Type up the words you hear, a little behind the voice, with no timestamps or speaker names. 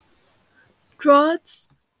Droughts,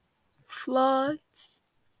 floods,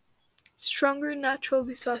 stronger natural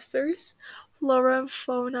disasters, flora and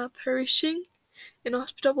fauna perishing,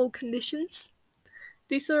 inhospitable conditions.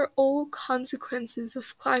 These are all consequences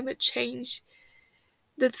of climate change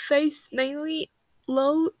that face mainly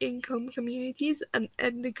low-income communities and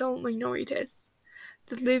ethnic minorities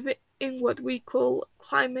that live in what we call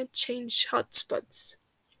climate change hotspots.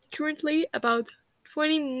 Currently, about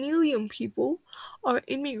 20 million people are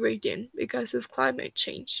immigrating because of climate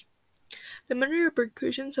change. The main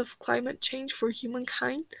repercussions of climate change for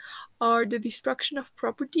humankind are the destruction of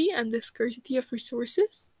property and the scarcity of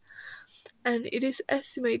resources, and it is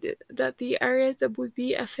estimated that the areas that would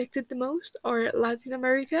be affected the most are Latin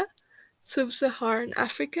America, Sub-Saharan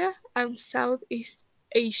Africa, and Southeast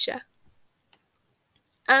Asia.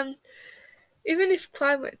 And even if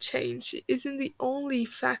climate change isn't the only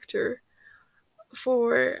factor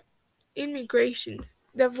for immigration,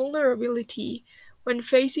 the vulnerability when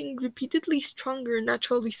facing repeatedly stronger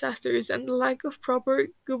natural disasters and the lack of proper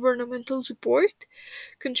governmental support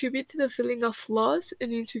contribute to the feeling of loss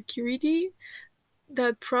and insecurity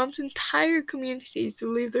that prompts entire communities to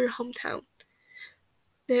leave their hometown.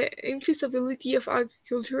 The infeasibility of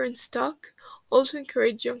agriculture and stock also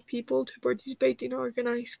encourage young people to participate in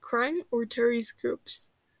organized crime or terrorist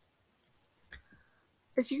groups.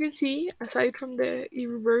 As you can see, aside from the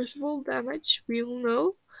irreversible damage we all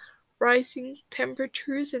know, rising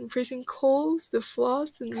temperatures and freezing colds, the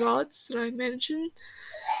floods and droughts that I mentioned,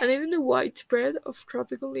 and even the widespread of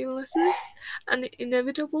tropical illnesses, an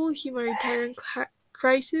inevitable humanitarian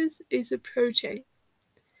crisis is approaching.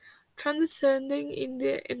 Transcending in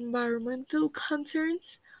the environmental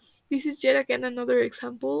concerns, this is yet again another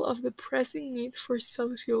example of the pressing need for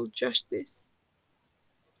social justice.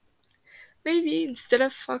 Maybe instead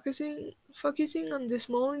of focusing on the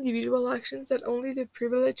small individual actions that only the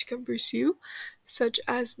privileged can pursue, such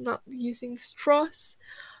as not using straws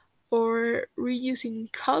or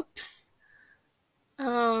reusing cups,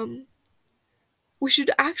 um, we should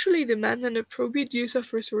actually demand an appropriate use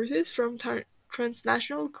of resources from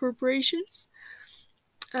transnational corporations,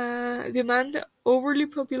 demand overly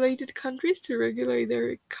populated countries to regulate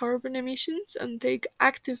their carbon emissions, and take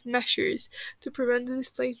active measures to prevent the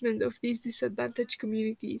displacement of these disadvantaged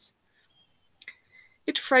communities.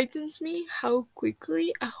 It frightens me how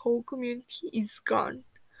quickly a whole community is gone,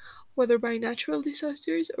 whether by natural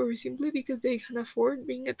disasters or simply because they can afford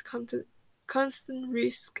being at constant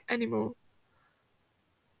risk anymore.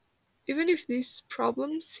 Even if this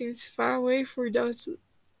problem seems far away for those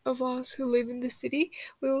of us who live in the city,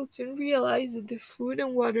 we will soon realize that the food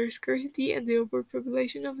and water scarcity and the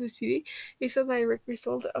overpopulation of the city is a direct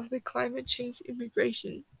result of the climate change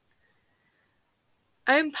immigration.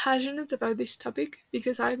 I am passionate about this topic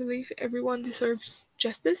because I believe everyone deserves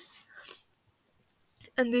justice,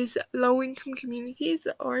 and these low income communities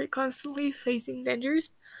are constantly facing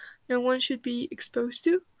dangers no one should be exposed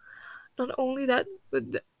to. Not only that, but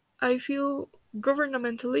I feel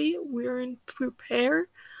governmentally we aren't prepared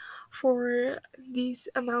for this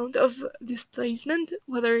amount of displacement,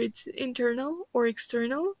 whether it's internal or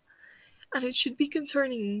external. And it should be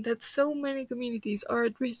concerning that so many communities are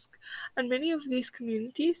at risk, and many of these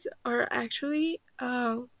communities are actually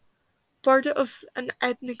part of an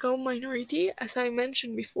ethnical minority, as I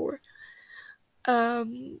mentioned before.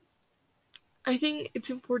 Um, I think it's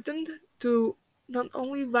important to not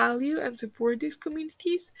only value and support these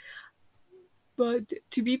communities, but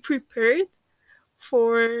to be prepared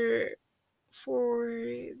for for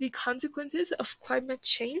the consequences of climate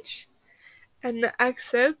change and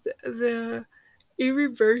accept the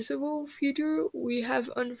irreversible future we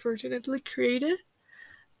have unfortunately created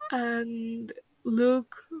and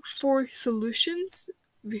look for solutions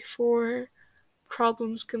before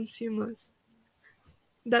problems consume us.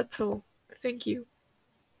 That's all. Thank you.